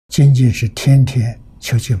仅仅是天天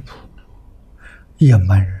求进步，一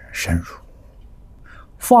门深入。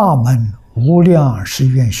法门无量誓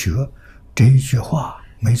愿学，这一句话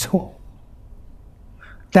没错，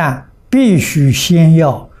但必须先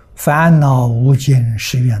要烦恼无尽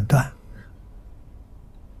誓愿断。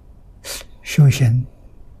修行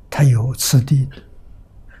它有次第的，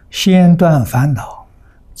先断烦恼，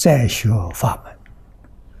再学法门。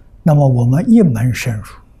那么我们一门深入，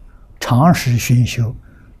长时熏修，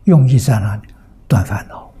用意在哪里？断烦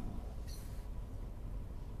恼。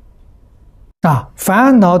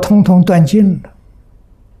烦恼通通断尽了，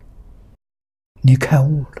你开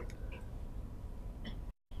悟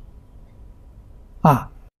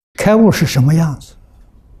了。开悟是什么样子？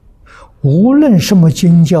无论什么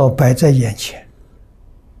经教摆在眼前，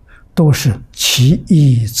都是其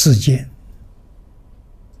义自见。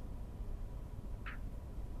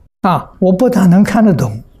我不但能看得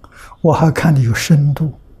懂，我还看得有深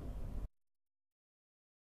度。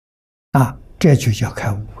这就叫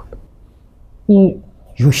开悟了。悟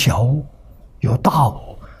有小悟，有大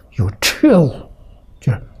悟，有彻悟，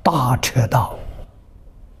就是大彻大悟。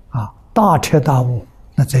大彻大悟，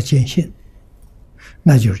那在见性，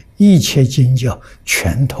那就是一切经教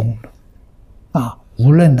全通了。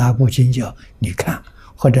无论哪部经教你看，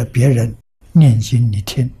或者别人念经你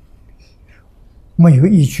听，没有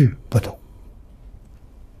一句不懂。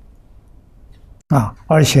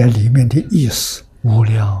而且里面的意思无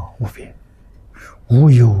量无边，无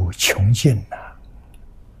有穷尽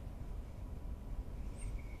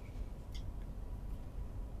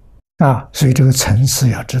所以这个层次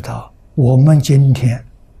要知道，我们今天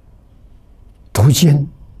读经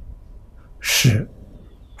是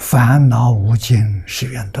烦恼无尽誓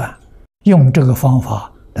愿断，用这个方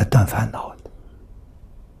法来断烦恼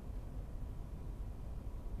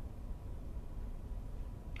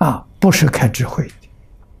的，不是开智慧的。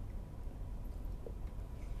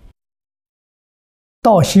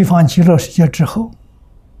到西方极乐世界之后，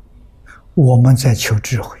我们再求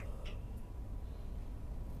智慧。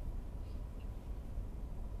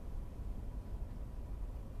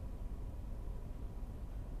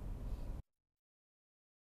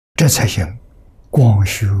这才行广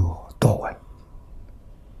修多闻。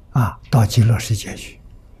到极乐世界去。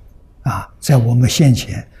在我们现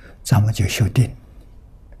前，咱们就修定。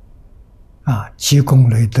积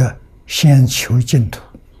功累德，先求净土。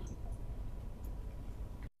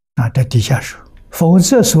这底下说，否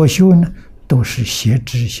则所修呢，都是邪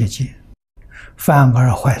知邪见，犯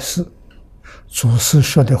而坏事。祖师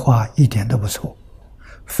说的话一点都不错，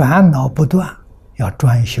烦恼不断，要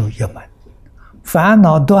专修一门。烦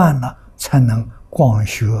恼断了，才能广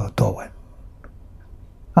学多闻。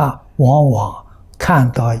往往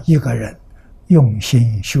看到一个人用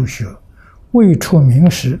心修学，未出名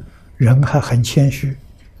时，人还很谦虚。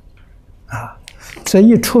这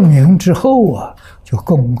一出名之后就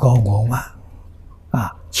功高我慢，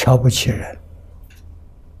瞧不起人。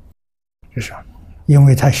就是因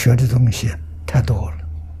为他学的东西太多了，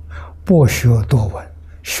不学多闻，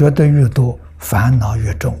学得越多，烦恼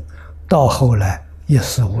越重，到后来一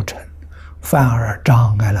事无成，反而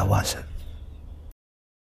障碍了往生。